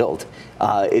 4% yield.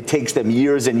 It takes them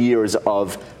years and years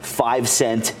of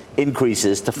 5-cent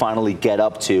increases to finally get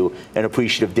up to an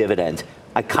appreciative dividend.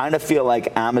 I kind of feel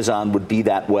like Amazon would be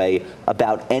that way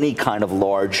about any kind of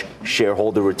large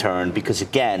shareholder return because,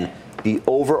 again, the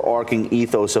overarching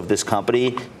ethos of this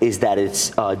company is that it's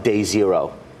day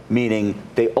zero, meaning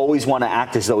they always want to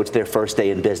act as though it's their first day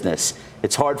in business.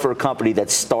 It's hard for a company that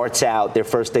starts out their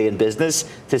first day in business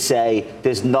to say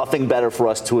there's nothing better for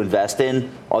us to invest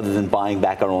in other than buying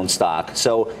back our own stock.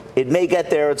 So it may get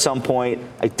there at some point.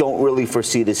 I don't really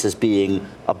foresee this as being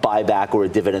a buyback or a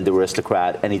dividend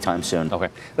aristocrat anytime soon. Okay,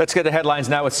 let's get the headlines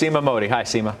now with Seema Modi. Hi,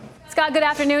 Seema. Scott, good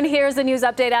afternoon. Here's the news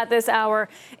update at this hour.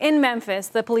 In Memphis,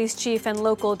 the police chief and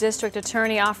local district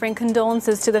attorney offering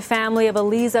condolences to the family of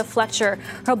Eliza Fletcher.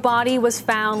 Her body was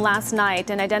found last night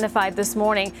and identified this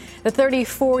morning. The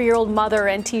 34-year-old mother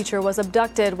and teacher was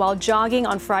abducted while jogging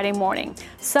on Friday morning.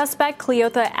 Suspect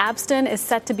Cleotha Abston is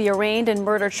set to be arraigned in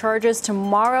murder charges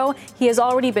tomorrow. He has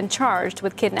already been charged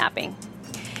with kidnapping.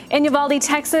 In Uvalde,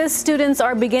 Texas, students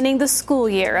are beginning the school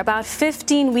year about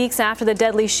 15 weeks after the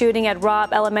deadly shooting at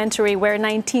Robb Elementary, where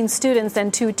 19 students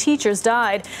and 2 teachers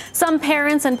died. Some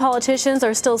parents and politicians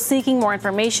are still seeking more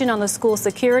information on the school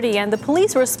security and the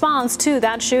police response to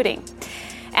that shooting.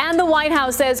 And the White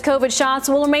House says COVID shots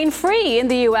will remain free in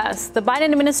the U.S. The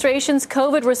Biden administration's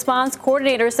COVID response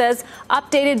coordinator says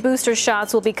updated booster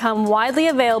shots will become widely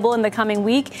available in the coming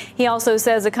week. He also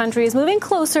says the country is moving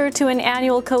closer to an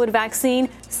annual COVID vaccine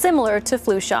similar to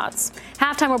flu shots.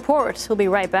 Halftime report. We'll be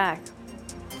right back.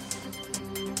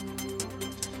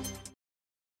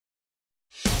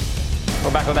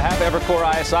 We're back on the Half. Evercore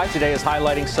ISI today is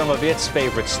highlighting some of its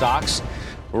favorite stocks.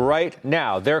 Right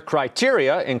now, their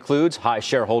criteria includes high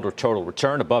shareholder total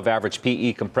return, above average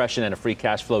PE compression, and a free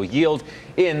cash flow yield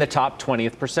in the top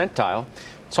 20th percentile.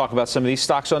 Let's talk about some of these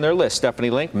stocks on their list. Stephanie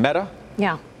Link, Meta.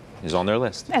 Yeah. Is on their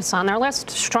list. It's on their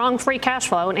list. Strong free cash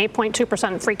flow, an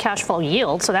 8.2% free cash flow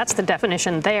yield. So that's the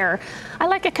definition there. I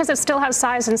like it because it still has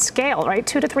size and scale, right?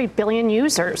 2 to 3 billion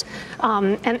users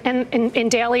and in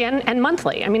daily and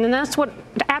monthly. I mean, and that's what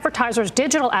advertisers,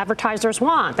 digital advertisers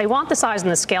want. They want the size and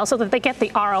the scale so that they get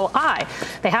the ROI.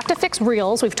 They have to fix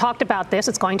Reels. We've talked about this.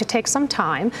 It's going to take some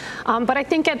time. But I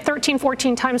think at 13,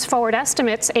 14 times forward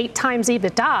estimates, 8 times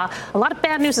EBITDA, a lot of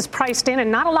bad news is priced in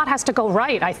and not a lot has to go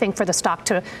right, I think, for the stock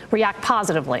to react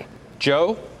positively.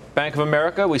 Joe, Bank of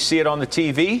America, we see it on the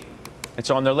TV. It's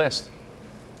on their list.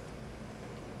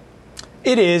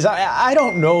 It is. I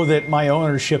don't know that my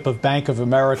ownership of Bank of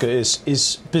America is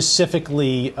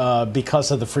specifically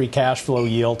because of the free cash flow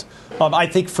yield. I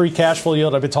think free cash flow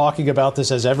yield, I've been talking about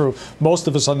this as most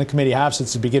of us on the committee have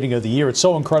since the beginning of the year. It's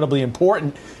so incredibly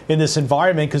important in this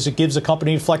environment because it gives a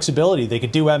company flexibility. They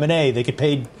could do M&A. They could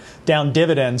pay down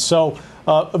dividends. So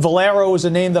Valero is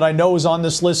a name that I know is on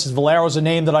this list. Valero is a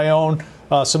name that I own.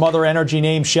 Some other energy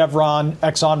names, Chevron,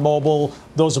 ExxonMobil,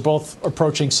 those are both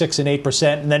approaching 6 and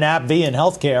 8%. And then AbbVie in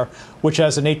healthcare, which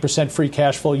has an 8% free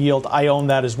cash flow yield. I own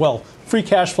that as well. Free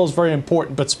cash flow is very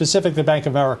important, but specific to Bank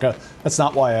of America, that's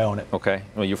not why I own it. Okay.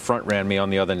 Well, you front ran me on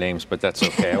the other names, but that's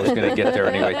okay. I was going to get there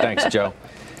anyway. Thanks, Joe.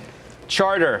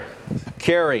 Charter,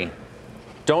 Carrie.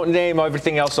 Don't name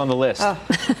everything else on the list,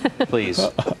 please.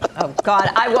 Oh, God,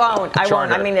 I won't. I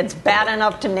won't. I mean, it's bad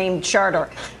enough to name Charter.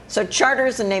 So Charter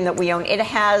is a name that we own. It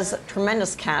has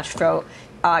tremendous cash flow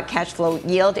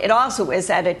yield. It also is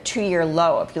at a 2-year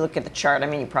low. If you look at the chart, I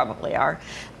mean, you probably are.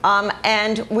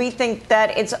 And we think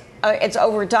that it's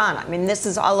overdone. I mean, this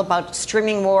is all about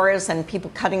streaming wars and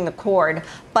people cutting the cord.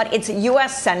 But it's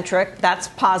U.S.-centric. That's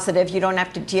positive. You don't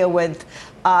have to deal with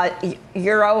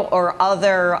euro or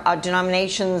other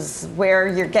denominations where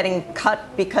you're getting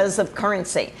cut because of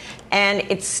currency. And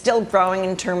it's still growing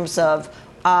in terms of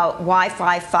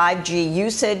Wi-Fi, 5G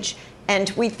usage.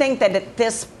 And we think that at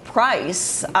this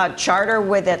price, Charter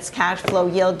with its cash flow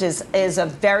yield is a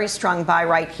very strong buy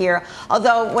right here.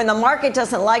 Although when the market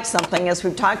doesn't like something, as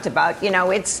we've talked about,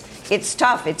 it's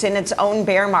tough. It's in its own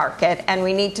bear market, and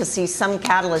we need to see some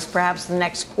catalyst, perhaps the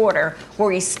next quarter, where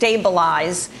we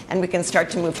stabilize and we can start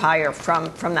to move higher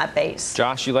from that base.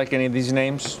 Josh, you like any of these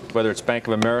names? Whether it's Bank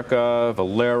of America,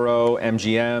 Valero,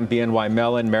 MGM, BNY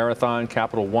Mellon, Marathon,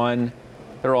 Capital One,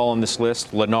 they're all on this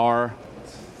list. Lennar.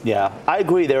 Yeah, I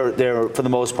agree. They're for the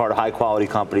most part high quality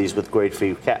companies with great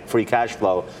free cash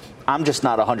flow. I'm just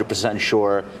not 100%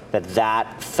 sure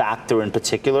that factor in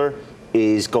particular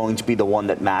is going to be the one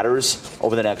that matters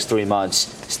over the next 3 months.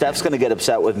 Steph's going to get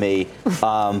upset with me,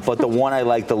 but the one I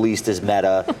like the least is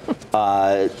Meta.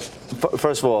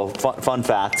 First of all, fun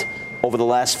fact, over the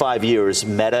last 5 years,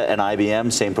 Meta and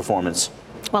IBM, same performance.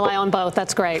 Well, I own both.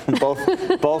 That's great.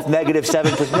 both negative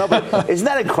 7%. No, but isn't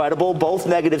that incredible? Both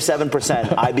negative 7%,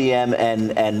 IBM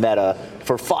and Meta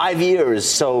for 5 years.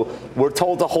 So we're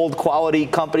told to hold quality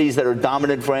companies that are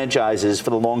dominant franchises for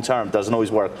the long term. Doesn't always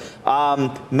work.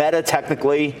 Meta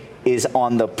technically is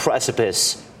on the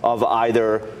precipice of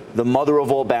either the mother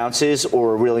of all bounces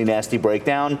or a really nasty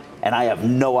breakdown, and I have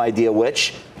no idea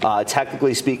which.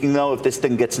 Technically speaking, though, if this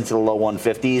thing gets into the low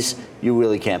 150s, you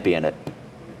really can't be in it.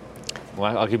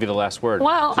 Well, I'll give you the last word.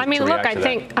 Well, I mean, look, I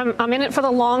think I'm in it for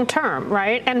the long term,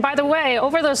 right? And by the way,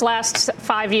 over those last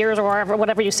 5 years or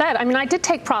whatever you said, I mean, I did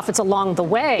take profits along the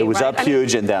way. It was up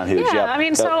huge and down huge. Yeah, I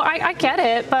mean, so I get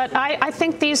it, but I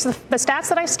think the stats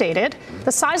that I stated,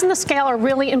 the size and the scale are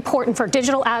really important for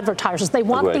digital advertisers. They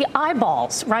want the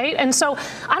eyeballs, right? And so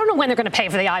I don't know when they're going to pay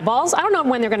for the eyeballs. I don't know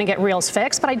when they're going to get reels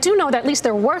fixed, but I do know that at least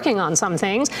they're working on some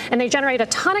things, and they generate a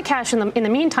ton of cash in the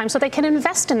meantime so they can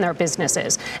invest in their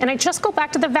businesses. And I just go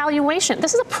back to the valuation.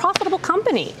 This is a profitable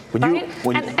company, right?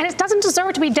 And it doesn't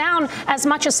deserve to be down as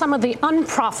much as some of the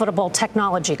unprofitable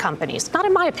technology companies, not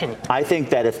in my opinion. I think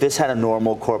that if this had a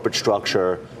normal corporate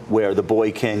structure where the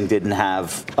boy king didn't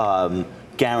have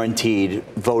guaranteed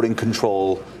voting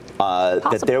control,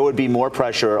 that there would be more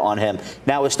pressure on him.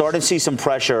 Now we're starting to see some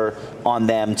pressure on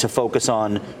them to focus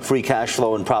on free cash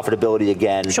flow and profitability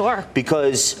again. Sure.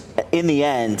 Because in the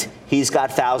end, he's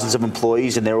got thousands of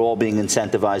employees and they're all being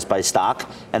incentivized by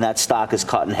stock, and that stock is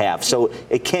cut in half. So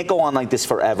it can't go on like this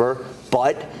forever.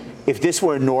 But if this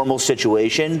were a normal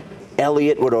situation,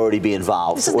 Elliott would already be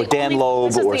involved, or Dan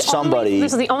Loeb, or somebody.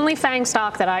 This is the only FANG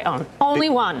stock that I own. Only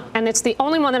one. And it's the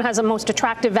only one that has the most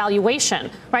attractive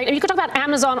valuation, right? And you could talk about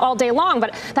Amazon all day long,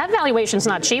 but that valuation's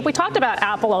not cheap. We talked about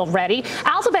Apple already.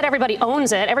 Alphabet, everybody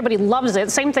owns it. Everybody loves it.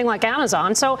 Same thing like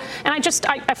Amazon. So, and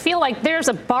I feel like there's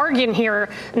a bargain here.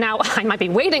 Now, I might be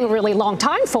waiting a really long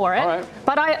time for it,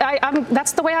 but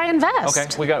that's the way I invest.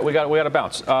 Okay, we got to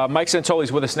bounce. Mike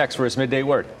Santoli's with us next for his midday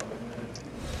word.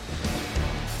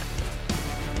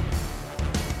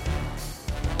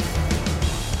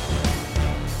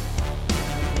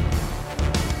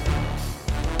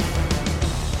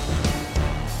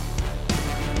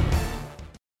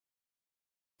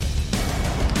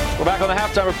 We're back on the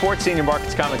Halftime Report. Senior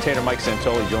markets commentator Mike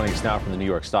Santoli joining us now from the New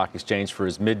York Stock Exchange for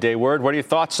his midday word. What are your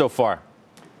thoughts so far?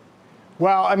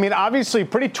 Well, I mean, obviously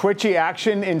pretty twitchy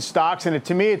action in stocks. And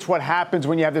to me, it's what happens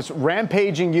when you have this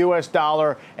rampaging U.S.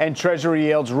 dollar and Treasury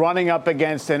yields running up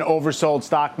against an oversold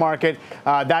stock market.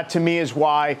 That, to me, is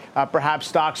why perhaps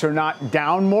stocks are not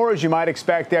down more, as you might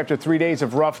expect after 3 days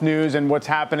of rough news and what's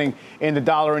happening in the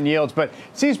dollar and yields. But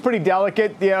it seems pretty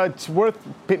delicate. It's worth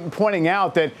pointing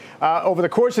out that over the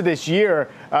course of this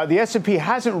year, the S&P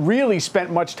hasn't really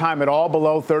spent much time at all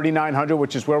below 3,900,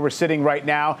 which is where we're sitting right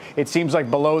now. It seems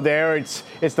like below there, it's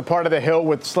it's the part of the hill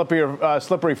with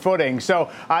slippery footing. So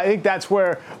I think that's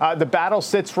where the battle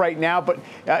sits right now. But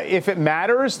if it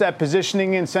matters that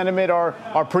positioning and sentiment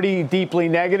are pretty deeply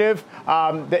negative,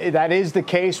 that is the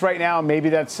case right now. Maybe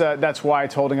that's why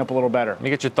it's holding up a little better. Let me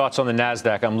get your thoughts on the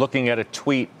NASDAQ. I'm looking at a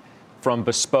tweet from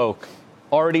Bespoke.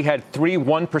 Already had 3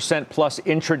 1% plus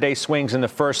intraday swings in the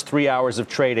first 3 hours of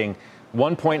trading.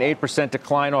 1.8%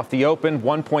 decline off the open,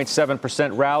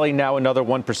 1.7% rally, now another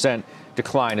 1%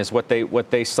 decline is what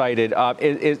they cited.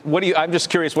 I'm just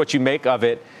curious what you make of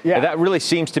it. Yeah. That really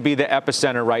seems to be the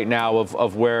epicenter right now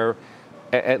of where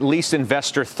at least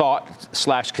investor thought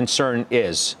 / concern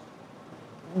is.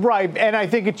 Right, and I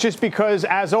think it's just because,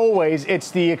 as always,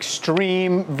 it's the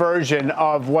extreme version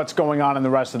of what's going on in the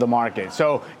rest of the market.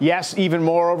 So, yes, even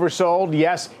more oversold.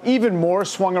 Yes, even more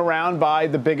swung around by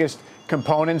the biggest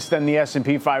components than the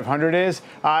S&P 500 is,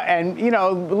 and a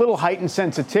little heightened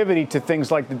sensitivity to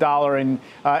things like the dollar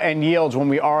and yields when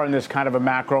we are in this kind of a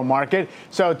macro market.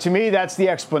 So to me, that's the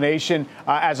explanation,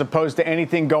 as opposed to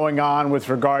anything going on with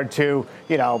regard to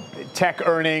tech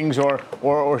earnings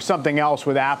or something else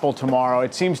with Apple tomorrow.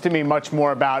 It seems to me much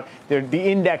more about the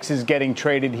index is getting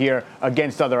traded here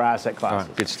against other asset classes.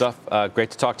 Right, good stuff.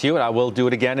 Great to talk to you, and I will do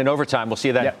it again in overtime. We'll see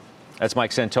you then. Yep. That's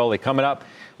Mike Santoli. Coming up,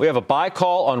 we have a buy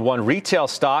call on one retail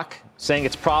stock saying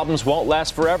its problems won't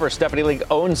last forever. Stephanie Link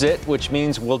owns it, which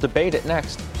means we'll debate it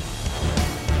next.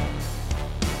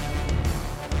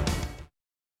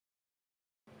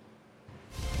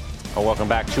 Welcome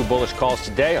back. 2 bullish calls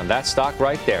today on that stock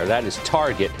right there. That is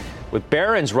Target, with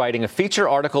Barron's writing a feature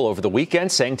article over the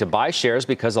weekend saying to buy shares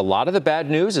because a lot of the bad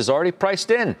news is already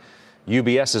priced in.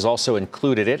 UBS has also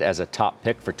included it as a top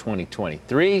pick for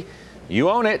 2023. You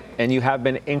own it, and you have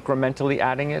been incrementally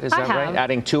adding it. Is that right?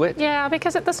 Adding to it? Yeah,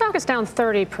 because the stock is down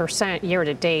 30% year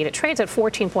to date. It trades at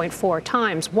 14.4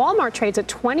 times. Walmart trades at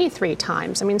 23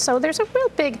 times. I mean, so there's a real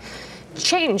big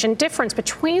change and difference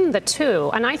between the two.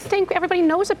 And I think everybody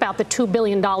knows about the $2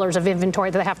 billion of inventory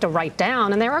that they have to write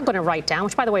down, and they are going to write down,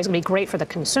 which, by the way, is going to be great for the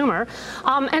consumer.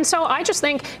 And so I just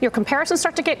think your comparisons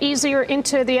start to get easier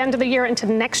into the end of the year, into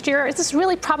next year. This is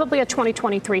really probably a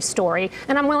 2023 story,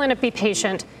 and I'm willing to be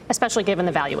patient, especially given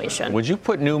the valuation. Would you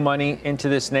put new money into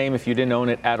this name if you didn't own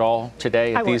it at all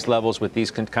today at these levels with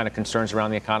these kind of concerns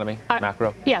around the economy,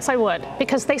 macro? Yes, I would,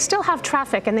 because they still have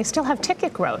traffic and they still have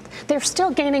ticket growth. They're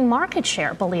still gaining market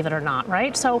share, believe it or not,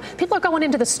 right? So people are going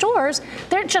into the stores.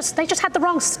 They just had the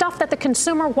wrong stuff that the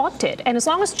consumer wanted. And as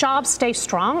long as jobs stay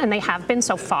strong, and they have been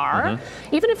so far,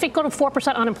 even if you go to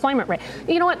 4% unemployment rate,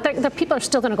 you know what? The people are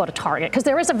still going to go to Target because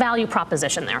there is a value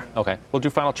proposition there. Okay, we'll do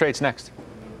final trades next.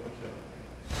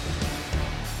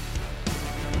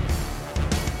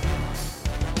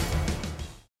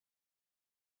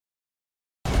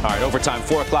 All right, overtime,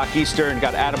 4 o'clock Eastern.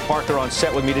 Got Adam Parker on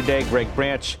set with me today. Greg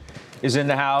Branch is in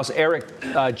the house. Eric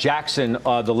Jackson,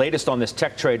 the latest on this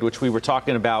tech trade, which we were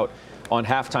talking about on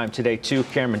halftime today, too.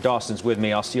 Cameron Dawson's with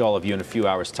me. I'll see all of you in a few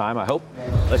hours' time, I hope.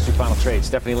 Let's do final trade.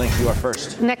 Stephanie Link, you are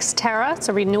first. Nextera, it's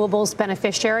a renewables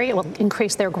beneficiary. It will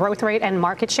increase their growth rate and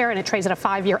market share, and it trades at a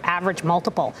 5-year average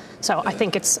multiple. So I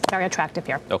think it's very attractive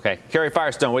here. Okay. Carrie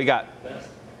Firestone, what do you got?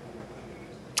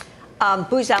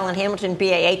 Booz Allen Hamilton,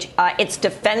 BAH. It's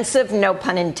defensive, no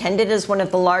pun intended, is one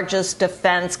of the largest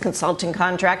defense consulting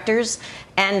contractors.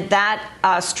 And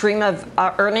that stream of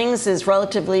earnings is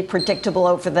relatively predictable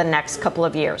over the next couple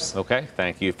of years. Okay,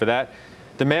 thank you for that.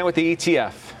 The man with the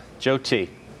ETF, Joe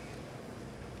T.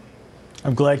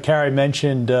 I'm glad Carrie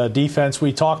mentioned defense.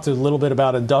 We talked a little bit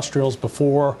about industrials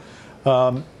before.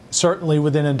 Certainly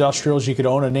within industrials, you could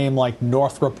own a name like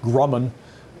Northrop Grumman,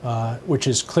 which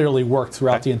has clearly worked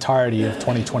throughout the entirety of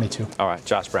 2022. All right,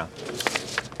 Josh Brown.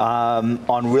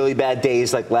 On really bad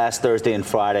days like last Thursday and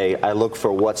Friday, I look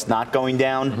for what's not going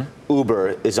down.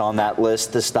 Uber is on that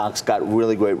list. The stock's got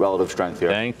really great relative strength here.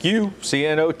 Thank you.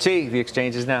 CNOT, the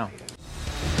exchange is now.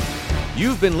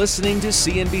 You've been listening to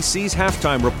CNBC's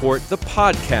Halftime Report, the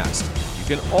podcast.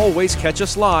 You can always catch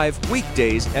us live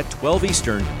weekdays at 12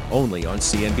 Eastern, only on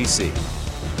CNBC.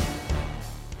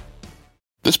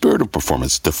 The spirit of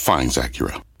performance defines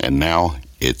Acura, and now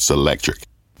it's electric.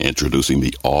 Introducing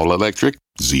the all-electric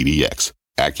ZDX,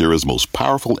 Acura's most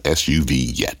powerful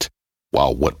SUV yet.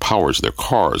 While what powers their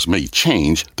cars may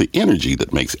change, the energy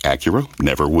that makes Acura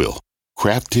never will.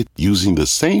 Crafted using the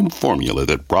same formula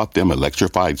that brought them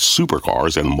electrified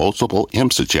supercars and multiple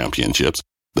IMSA championships,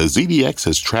 the ZDX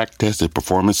has track-tested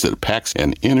performance that packs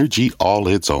an energy all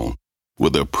its own.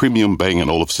 With a premium Bang &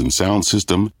 Olufsen sound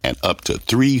system and up to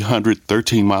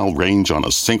 313-mile range on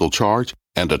a single charge,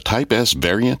 and a Type S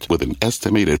variant with an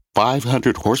estimated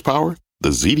 500 horsepower, the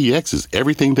ZDX is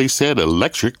everything they said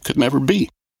electric could never be.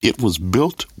 It was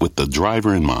built with the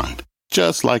driver in mind,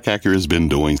 just like Acura's been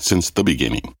doing since the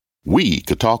beginning. We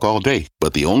could talk all day,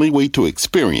 but the only way to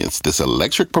experience this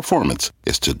electric performance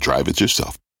is to drive it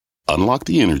yourself. Unlock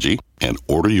the energy and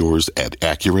order yours at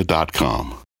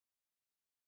Acura.com.